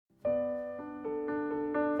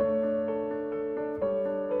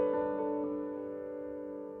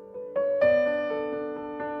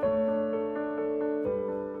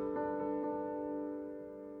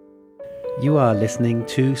You are listening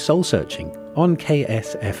to Soul Searching on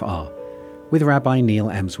KSFR with Rabbi Neil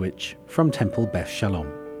Amswich from Temple Beth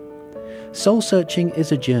Shalom. Soul Searching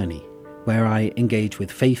is a journey where I engage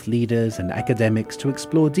with faith leaders and academics to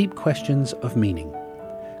explore deep questions of meaning.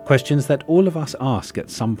 Questions that all of us ask at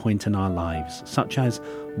some point in our lives, such as,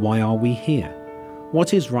 why are we here?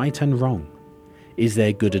 What is right and wrong? Is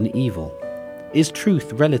there good and evil? Is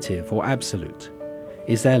truth relative or absolute?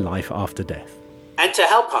 Is there life after death? And to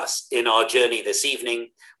help us in our journey this evening,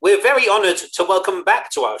 we're very honoured to welcome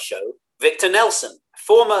back to our show Victor Nelson,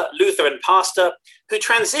 former Lutheran pastor who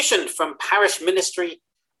transitioned from parish ministry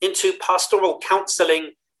into pastoral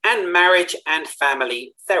counselling and marriage and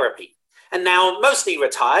family therapy. And now, mostly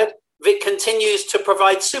retired, Vic continues to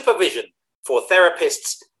provide supervision for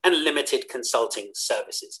therapists and limited consulting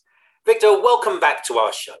services. Victor, welcome back to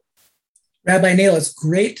our show. Rabbi Neil, it's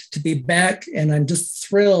great to be back, and I'm just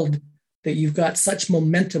thrilled that you've got such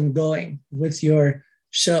momentum going with your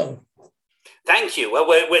show. Thank you. Well,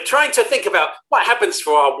 we're trying to think about what happens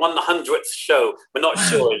for our 100th show. We're not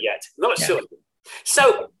sure yet. Sure.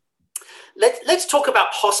 So let's talk about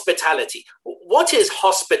hospitality. What is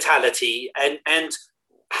hospitality, and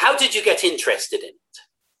how did you get interested in it?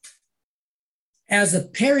 As a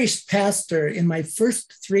parish pastor in my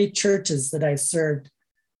first 3 churches that I served,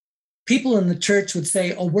 people in the church would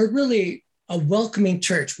say, oh, we're really a welcoming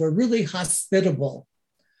church. We're really hospitable.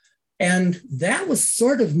 And that was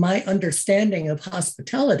sort of my understanding of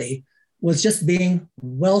hospitality, was just being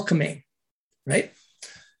welcoming, right?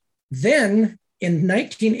 Then in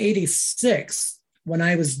 1986, when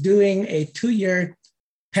I was doing a 2-year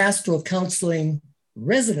pastoral counseling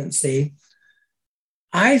residency,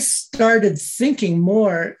 I started thinking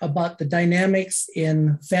more about the dynamics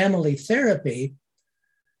in family therapy.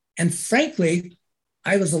 And frankly,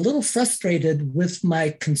 I was a little frustrated with my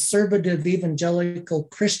conservative evangelical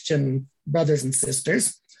Christian brothers and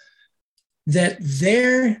sisters that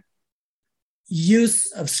their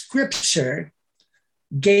use of scripture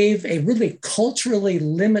gave a really culturally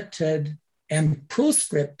limited and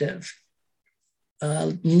proscriptive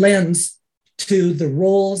lens to the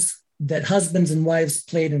roles that husbands and wives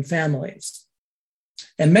played in families.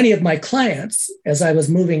 And many of my clients, as I was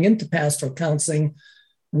moving into pastoral counseling,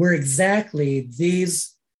 were exactly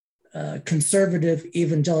these conservative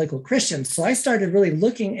evangelical Christians. So I started really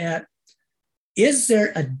looking at, is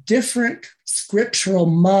there a different scriptural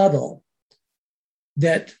model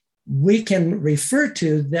that we can refer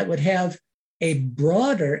to that would have a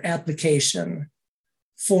broader application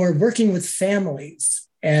for working with families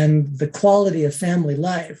and the quality of family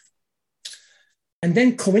life? And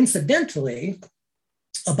then coincidentally,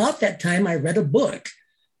 about that time, I read a book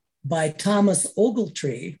by Thomas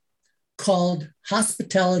Ogletree called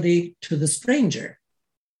Hospitality to the Stranger.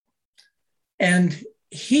 And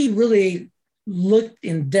he really looked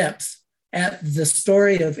in depth at the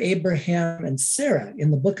story of Abraham and Sarah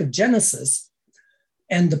in the book of Genesis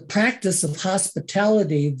and the practice of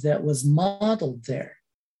hospitality that was modeled there.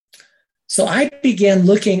 So I began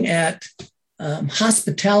looking at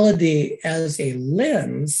hospitality as a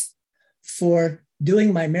lens for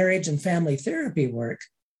doing my marriage and family therapy work,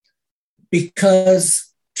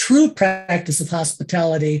 because true practice of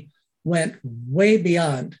hospitality went way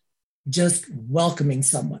beyond just welcoming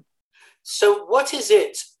someone. So what is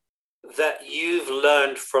it that you've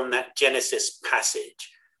learned from that Genesis passage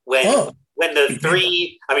when the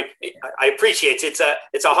 3, I mean, I appreciate it's a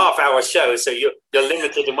half-hour show, so you're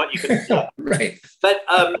limited in what you can say. Right.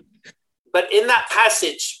 But in that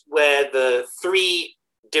passage where the 3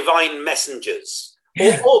 divine messengers,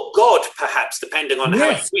 or God, perhaps, depending on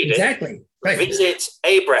how you read it, right, visit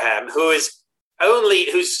Abraham, who's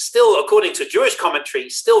still, according to Jewish commentary,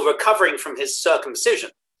 still recovering from his circumcision.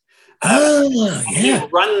 He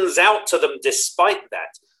runs out to them despite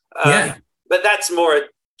that. But that's more a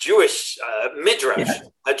Jewish midrash,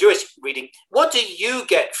 a Jewish reading. What do you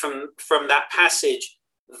get from that passage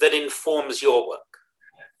that informs your work?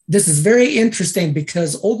 This is very interesting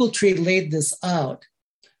because Ogletree laid this out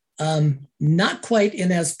not quite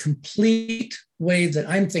in as complete way that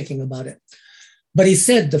I'm thinking about it. But he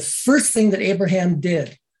said the first thing that Abraham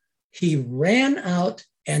did, he ran out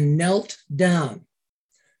and knelt down.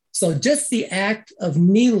 So just the act of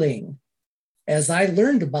kneeling, as I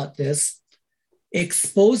learned about this,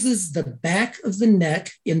 exposes the back of the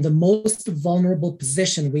neck in the most vulnerable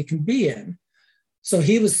position we can be in. So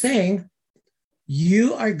he was saying,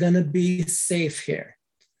 you are going to be safe here.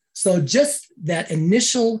 So just that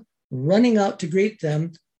initial running out to greet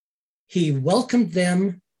them, he welcomed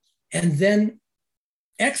them and then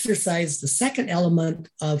exercised the second element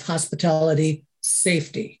of hospitality,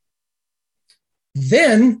 safety.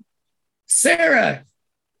 Then Sarah,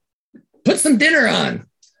 put some dinner on.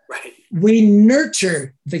 Right. We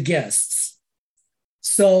nurture the guests.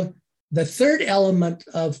 So the third element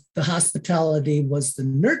of the hospitality was the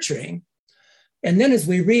nurturing. And then as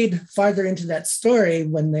we read farther into that story,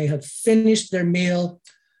 when they have finished their meal,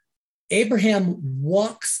 Abraham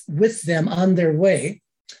walks with them on their way.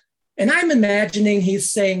 And I'm imagining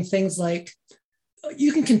he's saying things like,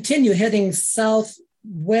 you can continue heading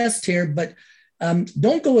southwest here, but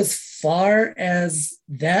don't go as far as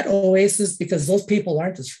that oasis because those people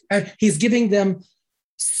aren't as... He's giving them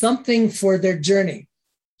something for their journey.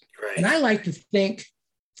 Right. And I like to think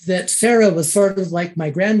that Sarah was sort of like my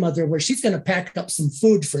grandmother, where she's going to pack up some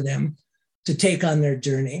food for them to take on their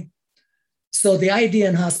journey. So the idea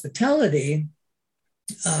in hospitality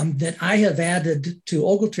that I have added to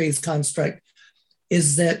Ogletree's construct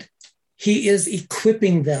is that he is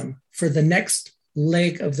equipping them for the next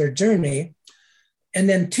leg of their journey. And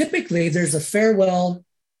then typically there's a farewell,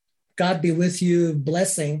 God be with you,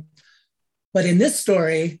 blessing. But in this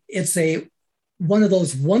story, it's one of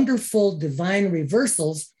those wonderful divine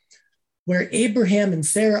reversals where Abraham and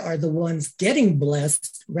Sarah are the ones getting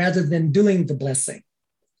blessed rather than doing the blessing.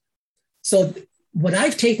 So what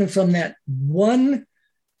I've taken from that one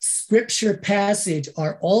scripture passage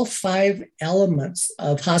are all 5 elements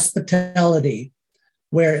of hospitality,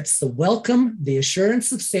 where it's the welcome, the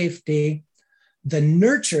assurance of safety, the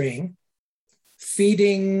nurturing,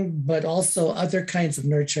 feeding, but also other kinds of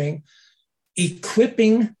nurturing,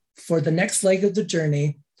 equipping for the next leg of the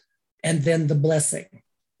journey, and then the blessing.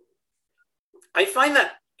 I find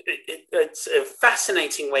that it's a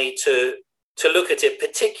fascinating way to look at it,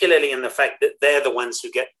 particularly in the fact that they're the ones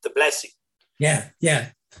who get the blessing. Yeah.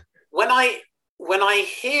 When I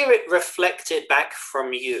hear it reflected back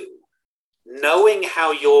from you, knowing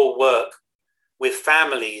how your work with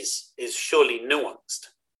families is surely nuanced,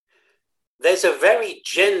 there's a very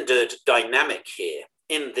gendered dynamic here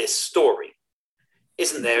in this story,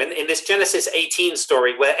 isn't there? In this Genesis 18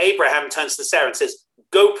 story where Abraham turns to Sarah and says,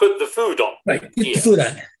 go put the food on. Right, put the food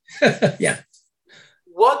on. Yeah.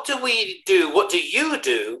 What do we do? What do you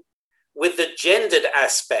do with the gendered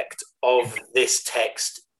aspect of this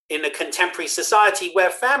text in a contemporary society where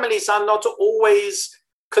families are not always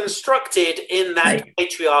constructed in that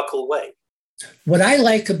patriarchal way? What I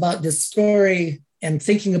like about this story and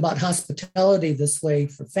thinking about hospitality this way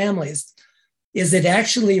for families is it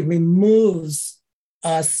actually removes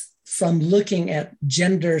us from looking at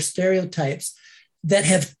gender stereotypes that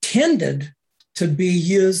have tended to be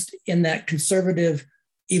used in that conservative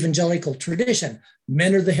evangelical tradition.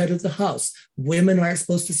 Men are the head of the house. Women aren't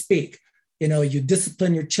supposed to speak. You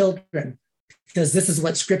discipline your children because this is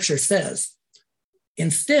what scripture says.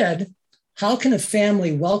 Instead, how can a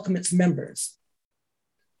family welcome its members?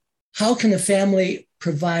 How can a family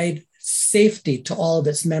provide safety to all of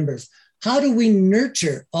its members? How do we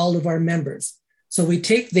nurture all of our members? So we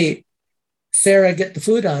take the Sarah, get the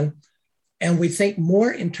food on, and we think more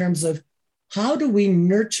in terms of how do we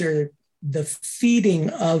nurture the feeding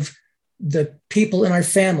of the people in our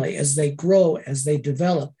family as they grow, as they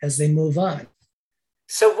develop, as they move on.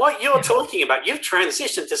 So what you're talking about, you've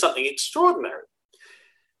transitioned to something extraordinary.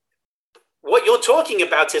 What you're talking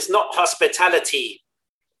about is not hospitality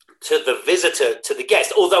to the visitor, to the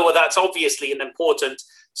guest, although that's obviously an important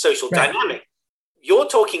social dynamic. You're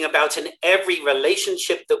talking about in every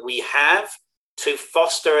relationship that we have to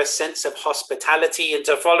foster a sense of hospitality and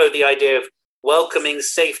to follow the idea of welcoming,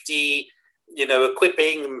 safety,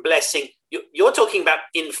 equipping and blessing. You're talking about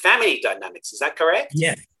in family dynamics. Is that correct?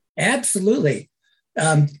 Yeah, absolutely.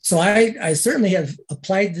 So I certainly have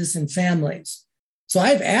applied this in families. So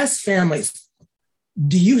I've asked families,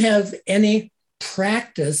 do you have any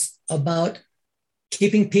practice about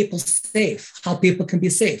keeping people safe, how people can be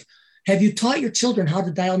safe? Have you taught your children how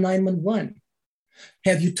to dial 911?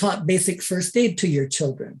 Have you taught basic first aid to your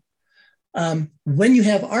children? When you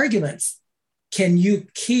have arguments, can you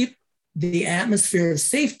keep the atmosphere of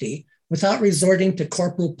safety without resorting to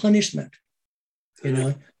corporal punishment?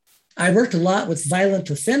 I worked a lot with violent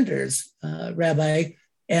offenders, Rabbi,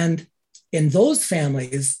 and in those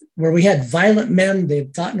families where we had violent men,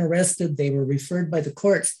 they've gotten arrested, they were referred by the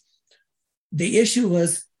courts. The issue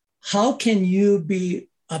was, how can you be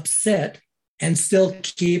upset and still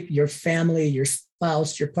keep your family, your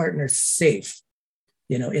spouse, your partner safe,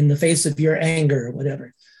 in the face of your anger or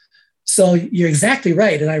whatever? So you're exactly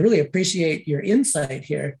right. And I really appreciate your insight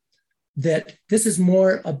here that this is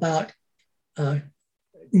more about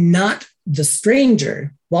not the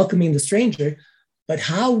stranger, welcoming the stranger, but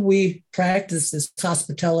how we practice this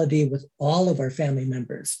hospitality with all of our family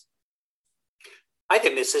members. I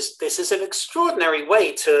think this is an extraordinary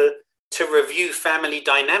way to to review family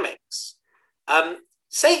dynamics.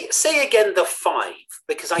 Say again the 5,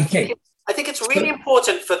 because I think it's really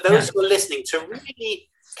important for those who are listening to really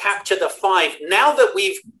capture the 5. Now that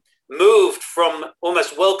we've moved from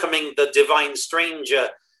almost welcoming the divine stranger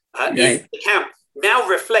in the camp, now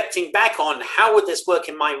reflecting back on how would this work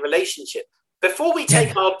in my relationship. Before we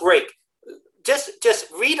take our break,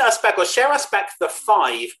 just read us back or share us back the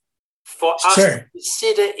 5 for us to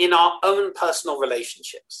consider in our own personal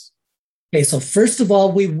relationships. Okay, so first of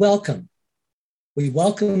all, we welcome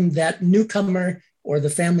that newcomer or the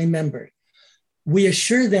family member. We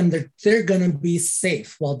assure them that they're going to be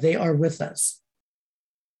safe while they are with us.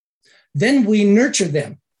 Then we nurture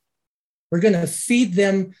them. We're going to feed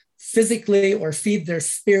them physically or feed their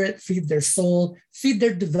spirit, feed their soul, feed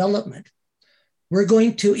their development. We're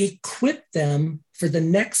going to equip them for the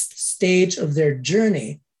next stage of their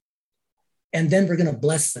journey, and then we're going to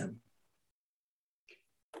bless them.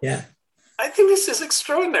 Yeah. I think this is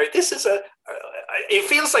extraordinary. This is it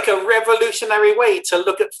feels like a revolutionary way to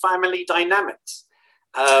look at family dynamics.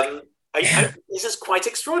 This is quite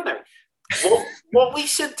extraordinary. What we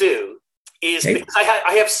should do is, because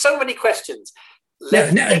I have so many questions,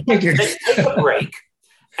 let's take a break,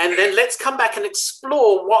 and then let's come back and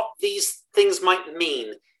explore what these things might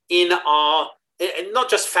mean in our, not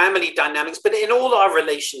just family dynamics, but in all our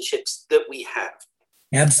relationships that we have.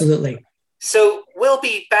 Absolutely. So we'll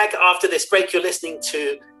be back after this break. You're listening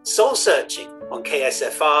to Soul Searching on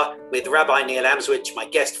KSFR with Rabbi Neil Amswich, my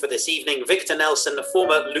guest for this evening, Victor Nelson, the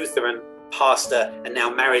former Lutheran pastor and now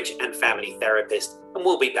marriage and family therapist. And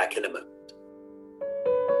we'll be back in a moment.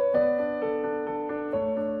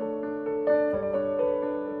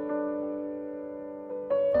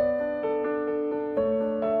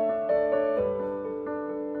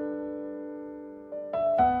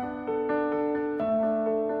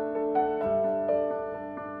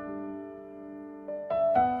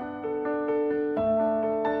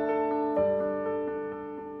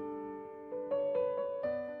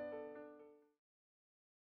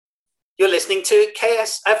 You're listening to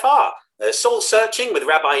KSFR, Soul Searching with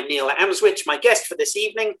Rabbi Neil Amswich, my guest for this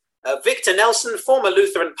evening, Victor Nelson, former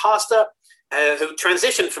Lutheran pastor who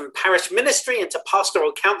transitioned from parish ministry into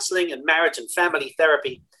pastoral counseling and marriage and family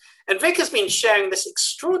therapy. And Vic has been sharing this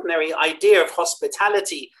extraordinary idea of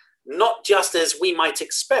hospitality, not just as we might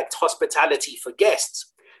expect hospitality for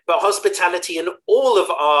guests, but hospitality in all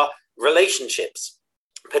of our relationships,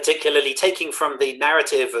 particularly taking from the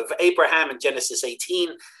narrative of Abraham in Genesis 18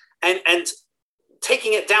 and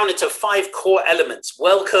taking it down into 5 core elements: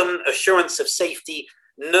 welcome, assurance of safety,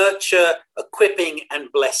 nurture, equipping,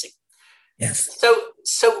 and blessing. Yes.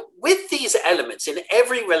 So with these elements in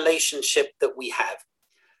every relationship that we have,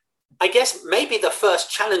 I guess maybe the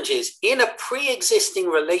first challenge is, in a pre-existing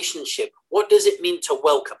relationship, what does it mean to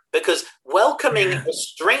welcome? Because welcoming a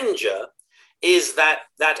stranger is that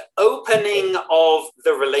opening of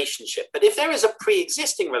the relationship. But if there is a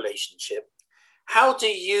pre-existing relationship, what do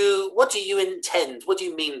you intend? What do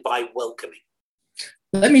you mean by welcoming?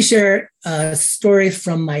 Let me share a story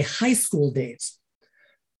from my high school days.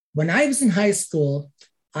 When I was in high school,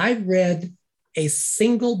 I read a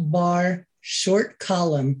single bar short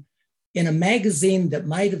column in a magazine that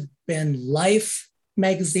might have been Life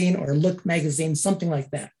magazine or Look magazine, something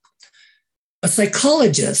like that. A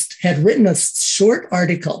psychologist had written a short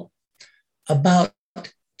article about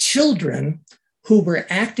children who were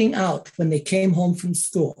acting out when they came home from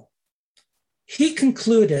school. He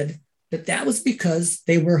concluded that was because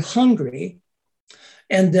they were hungry,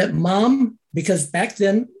 and that mom, because back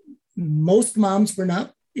then, most moms were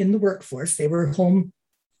not in the workforce, they were home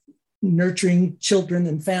nurturing children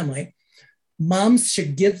and family. Moms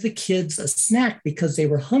should give the kids a snack because they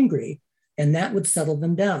were hungry, and that would settle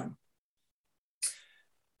them down.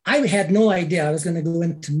 I had no idea I was going to go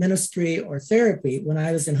into ministry or therapy when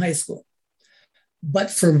I was in high school.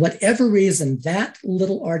 But for whatever reason, that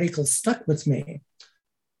little article stuck with me.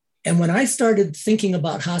 And when I started thinking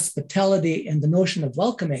about hospitality and the notion of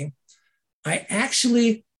welcoming, I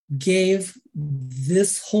actually gave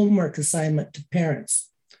this homework assignment to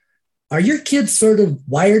parents. Are your kids sort of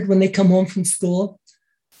wired when they come home from school?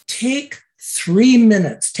 Take 3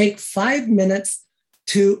 minutes, take 5 minutes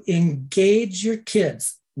to engage your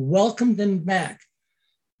kids, welcome them back.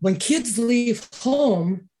 When kids leave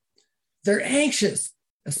home, they're anxious,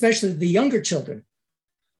 especially the younger children.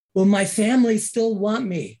 Will my family still want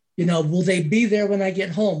me? Will they be there when I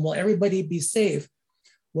get home? Will everybody be safe?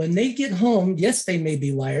 When they get home, yes, they may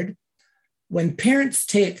be wired. When parents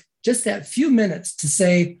take just that few minutes to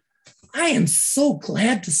say, I am so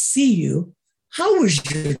glad to see you. How was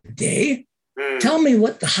your day? Tell me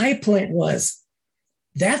what the high point was.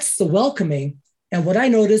 That's the welcoming. And what I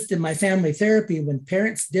noticed in my family therapy, when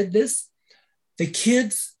parents did this, the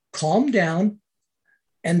kids calmed down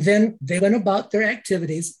and then they went about their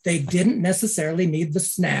activities. They didn't necessarily need the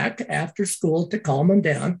snack after school to calm them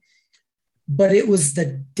down, but it was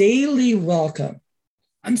the daily welcome.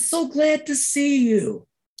 I'm so glad to see you.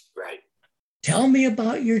 Right. Tell me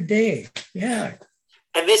about your day. Yeah.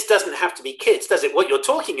 And this doesn't have to be kids, does it? What you're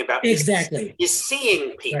talking about exactly is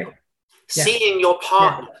seeing people, right. Seeing your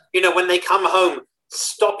partner, when they come home,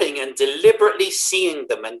 stopping and deliberately seeing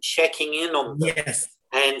them and checking in on them. Yes,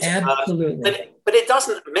 and absolutely. But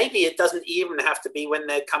it doesn't even have to be when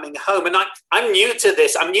they're coming home. And I'm new to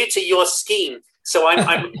this. I'm new to your scheme. So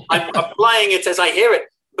I'm applying it as I hear it.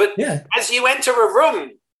 But as you enter a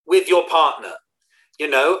room with your partner,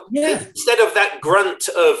 instead of that grunt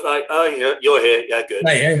of like, oh, you're here, yeah, good.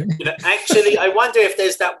 Actually, I wonder if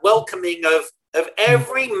there's that welcoming of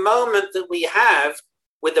every moment that we have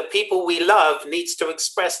with the people we love needs to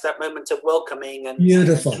express that moment of welcoming and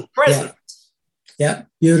beautiful and presence. Yeah,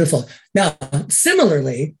 beautiful. Now,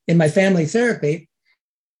 similarly, in my family therapy,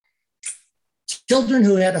 children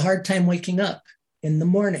who had a hard time waking up in the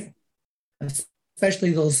morning,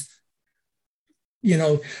 especially those,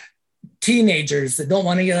 teenagers that don't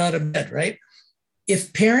want to get out of bed, right?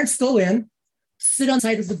 If parents go in, sit on the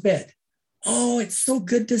side of the bed. Oh, it's so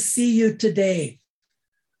good to see you today.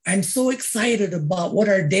 I'm so excited about what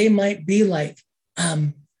our day might be like.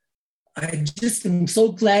 I just am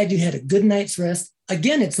so glad you had a good night's rest.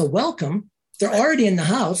 Again, it's a welcome. They're already in the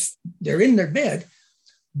house. They're in their bed,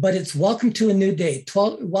 but it's welcome to a new day.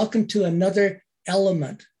 Welcome to another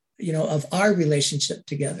element, of our relationship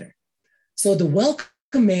together. So the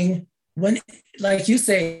welcoming, when, like you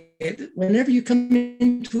say, whenever you come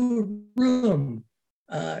into a room,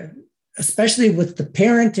 especially with the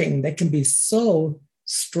parenting that can be so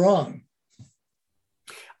strong.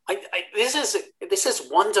 This is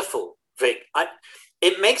wonderful, Vic.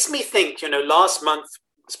 It makes me think, last month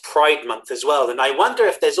was Pride Month as well. And I wonder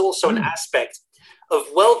if there's also an aspect of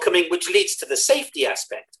welcoming, which leads to the safety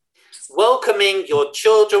aspect. Welcoming your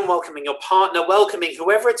children, welcoming your partner, welcoming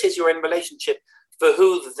whoever it is you're in relationship for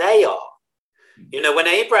who they are. When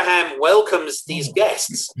Abraham welcomes these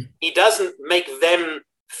guests, he doesn't make them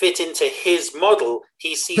fit into his model.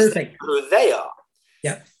 He sees them who they are.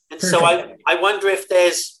 Yeah. And so I wonder if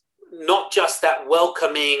there's not just that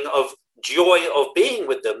welcoming of joy of being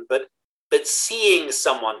with them, but seeing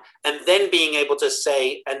someone and then being able to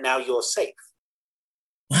say, and now you're safe.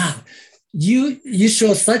 Wow. You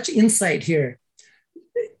show such insight here.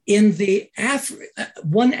 In the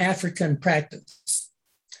one African practice,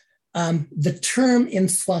 the term in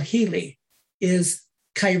Swahili is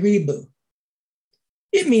karibu.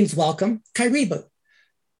 It means welcome, karibu.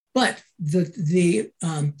 But the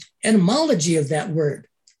etymology of that word,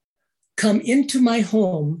 come into my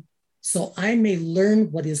home so I may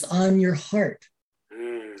learn what is on your heart.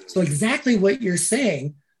 So exactly what you're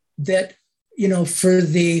saying, that, for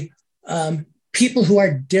the people who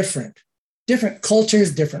are different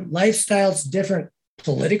cultures, different lifestyles, different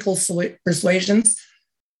political persuasions,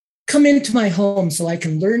 come into my home so I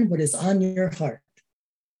can learn what is on your heart.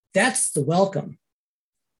 That's the welcome,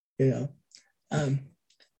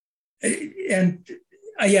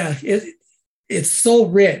 it's so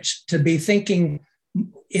rich to be thinking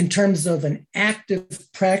in terms of an active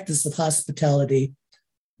practice of hospitality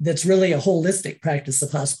that's really a holistic practice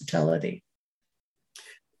of hospitality.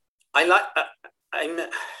 I'm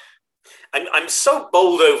so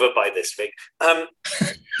bowled over by this, Vic.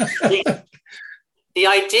 The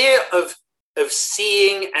idea of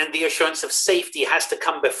seeing and the assurance of safety has to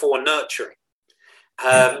come before nurturing,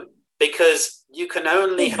 because you can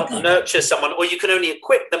only help nurture someone, or you can only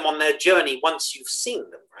equip them on their journey once you've seen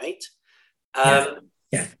them, right?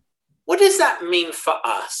 What does that mean for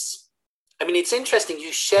us? I mean, it's interesting.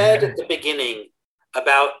 You shared at the beginning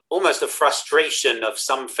about almost a frustration of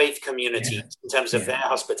some faith communities in terms of their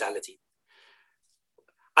hospitality.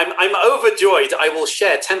 I'm overjoyed. I will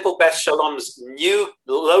share Temple Beth Shalom's new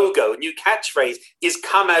logo, new catchphrase is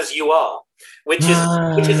 "Come as you are," which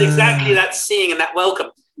is exactly that seeing and that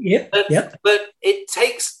welcome. But it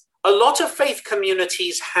takes a lot of faith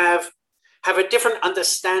communities have a different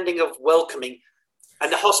understanding of welcoming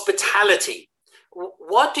and hospitality.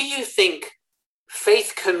 What do you think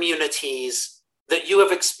faith communities that you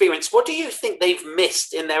have experienced, what do you think they've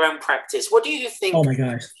missed in their own practice? What do you think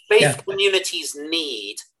faith communities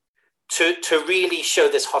need to really show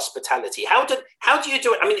this hospitality? How do you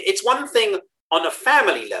do it? I mean, it's one thing on a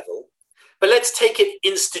family level, but let's take it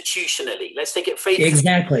institutionally. Let's take it faith.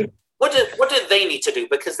 Exactly. What do they need to do?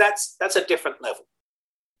 Because that's a different level.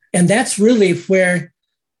 And that's really where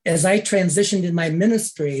as I transitioned in my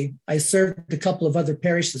ministry, I served a couple of other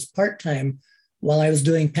parishes part-time while I was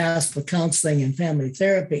doing pastoral counseling and family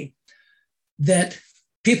therapy, that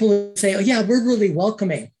people would say, oh, yeah, we're really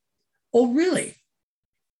welcoming. Oh, really?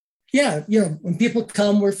 Yeah, when people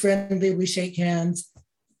come, we're friendly, we shake hands.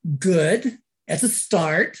 Good. That's a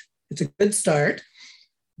start. It's a good start.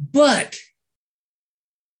 But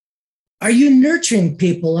are you nurturing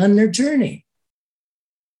people on their journey?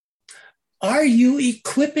 Are you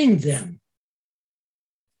equipping them?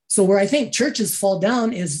 So where I think churches fall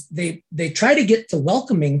down is they try to get the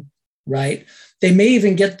welcoming right. They may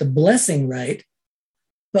even get the blessing right.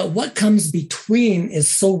 But what comes between is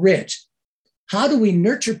so rich. How do we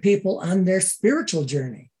nurture people on their spiritual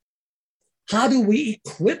journey? How do we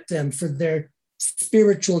equip them for their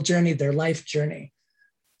spiritual journey, their life journey?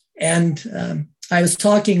 And I was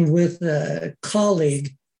talking with a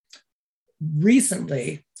colleague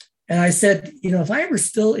recently, and I said, if I were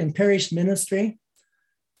still in parish ministry,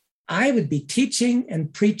 I would be teaching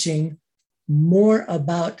and preaching more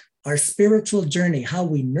about our spiritual journey, how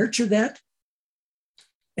we nurture that,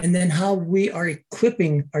 and then how we are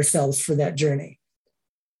equipping ourselves for that journey.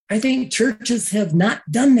 I think churches have not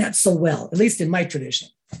done that so well, at least in my tradition.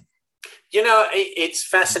 It's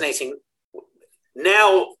fascinating.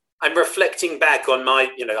 Now I'm reflecting back on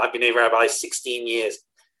I've been a rabbi 16 years.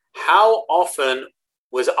 How often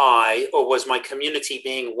was I or was my community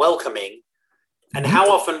being welcoming? And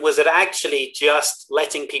how often was it actually just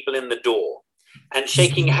letting people in the door and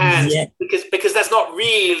shaking hands? Yeah. Because that's not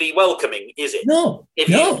really welcoming, is it? No. If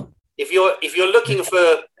you're looking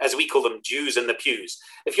for, as we call them, Jews in the pews,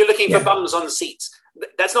 if you're looking for bums on seats,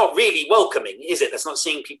 that's not really welcoming, is it? That's not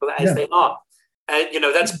seeing people as they are.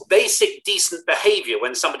 That's basic decent behavior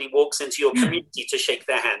when somebody walks into your community to shake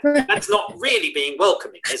their hand. That's not really being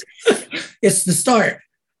welcoming, is it? It's the start.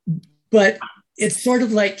 But it's sort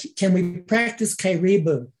of like, can we practice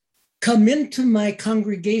kairibu? Come into my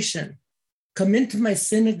congregation, come into my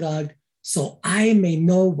synagogue so I may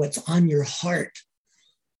know what's on your heart.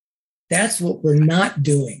 That's what we're not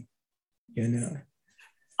doing,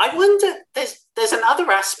 I wonder, there's another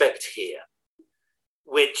aspect here,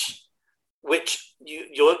 which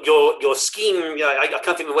your scheme, I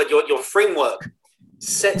can't think of the word, your framework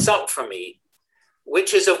sets up for me,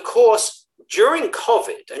 which is, of course, during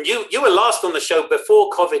COVID, and you were last on the show before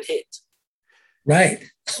COVID hit. Right.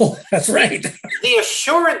 Oh, that's right. The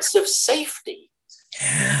assurance of safety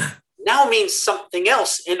now means something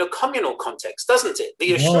else in a communal context, doesn't it?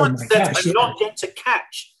 The assurance that I'm not going to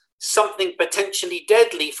catch something potentially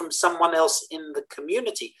deadly from someone else in the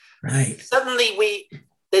community. Right. Suddenly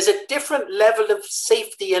there's a different level of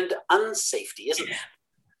safety and unsafety, isn't it?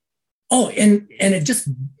 Oh, and it just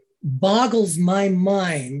boggles my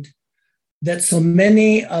mind that so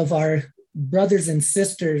many of our brothers and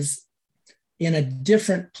sisters in a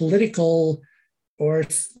different political or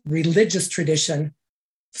religious tradition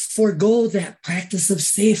forego that practice of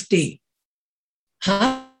safety.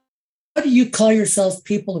 How do you call yourselves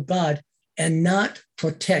people of God and not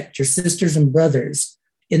protect your sisters and brothers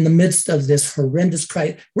in the midst of this horrendous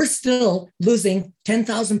crisis? We're still losing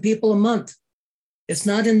 10,000 people a month. It's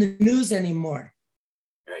not in the news anymore.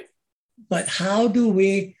 Right. But how do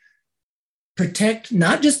we protect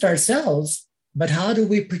not just ourselves, but how do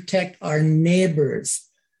we protect our neighbors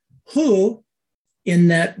who, in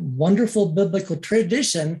that wonderful biblical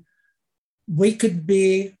tradition, we could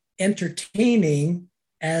be entertaining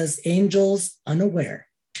as angels unaware?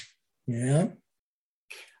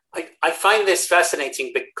 I find this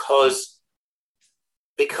fascinating because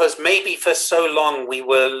maybe for so long we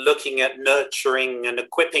were looking at nurturing and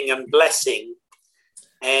equipping and blessing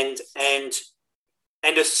and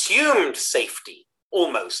assumed safety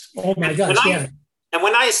almost. Oh my gosh, And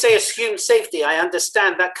when I say assumed safety, I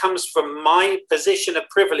understand that comes from my position of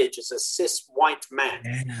privilege as a cis white man.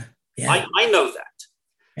 Yeah. I know that.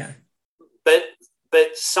 Yeah.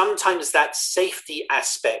 But sometimes that safety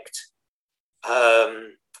aspect,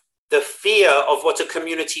 the fear of what a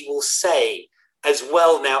community will say as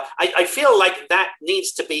well now, I feel like that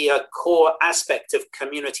needs to be a core aspect of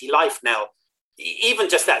community life now. Even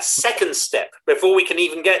just that second step before we can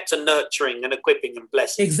even get to nurturing and equipping and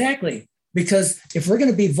blessing. Exactly. Because if we're going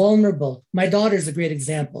to be vulnerable, my daughter's a great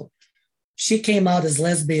example. She came out as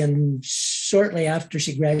lesbian shortly after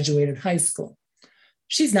she graduated high school.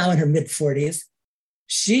 She's now in her mid-40s.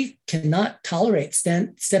 She cannot tolerate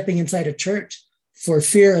stepping inside a church for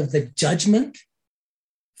fear of the judgment,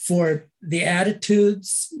 for the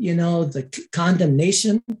attitudes, the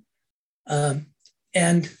condemnation.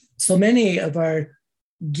 And so many of our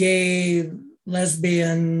gay,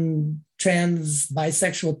 lesbian, trans,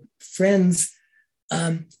 bisexual friends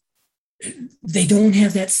they don't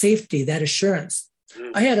have that safety, that assurance.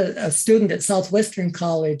 I had a student at Southwestern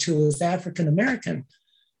College who was African American,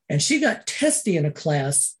 and she got testy in a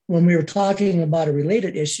class when we were talking about a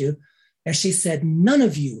related issue. And she said, none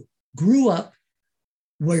of you grew up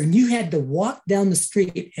where you had to walk down the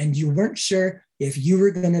street and you weren't sure if you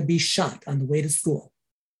were going to be shot on the way to school.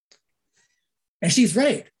 And she's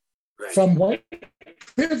right. From white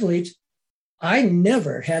privilege, I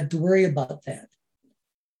never had to worry about that.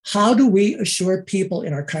 How do we assure people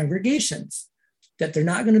in our congregations that they're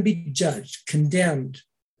not going to be judged, condemned,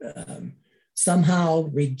 somehow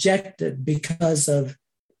rejected because of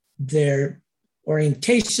their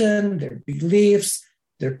orientation, their beliefs,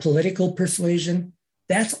 their political persuasion?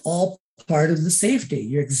 That's all part of the safety.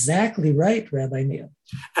 You're exactly right, Rabbi Neil.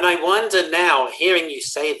 And I wonder now, hearing you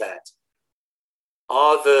say that,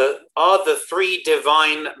 are the three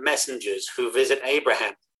divine messengers who visit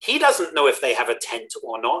Abraham, he doesn't know if they have a tent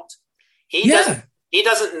or not. He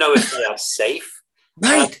doesn't know if they are safe.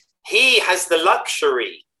 Right. He has the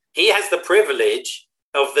luxury. He has the privilege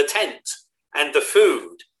of the tent and the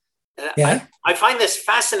food. I find this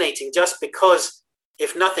fascinating just because,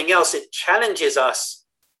 if nothing else, it challenges us.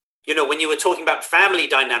 You know, when you were talking about family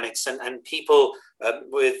dynamics and people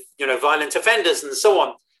with, violent offenders and so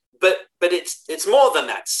on, but it's more than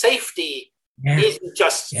that. Safety isn't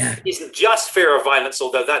just fear of violence,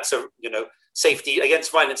 although that's safety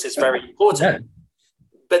against violence is very important.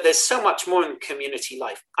 But there's so much more in community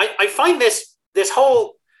life. I find this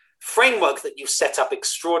whole framework that you've set up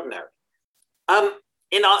extraordinary.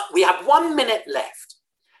 We have 1 minute left.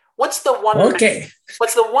 What's the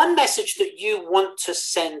one message that you want to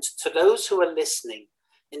send to those who are listening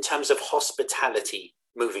in terms of hospitality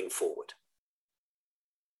moving forward?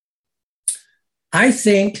 I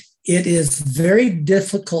think it is very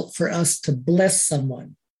difficult for us to bless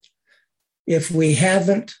someone if we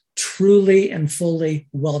haven't truly and fully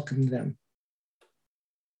welcomed them.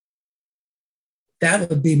 That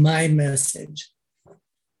would be my message.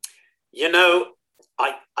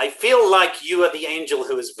 I feel like you are the angel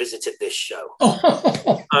who has visited this show.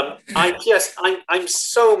 I'm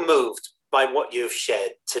so moved by what you've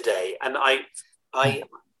shared today. And I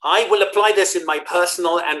will apply this in my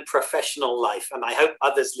personal and professional life. And I hope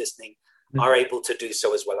others listening are able to do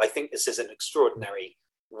so as well. I think this is an extraordinary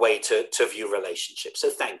way to view relationships. So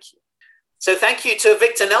thank you. So thank you to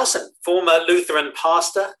Victor Nelson, former Lutheran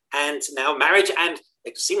pastor and now marriage and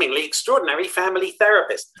seemingly extraordinary family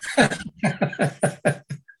therapist.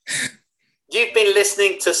 You've been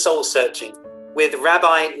listening to Soul Searching with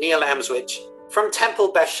Rabbi Neil Amswich from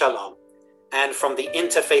Temple Beth Shalom and from the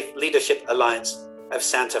Interfaith Leadership Alliance of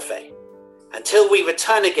Santa Fe. Until we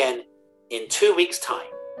return again in 2 weeks'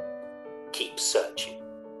 time, keep searching.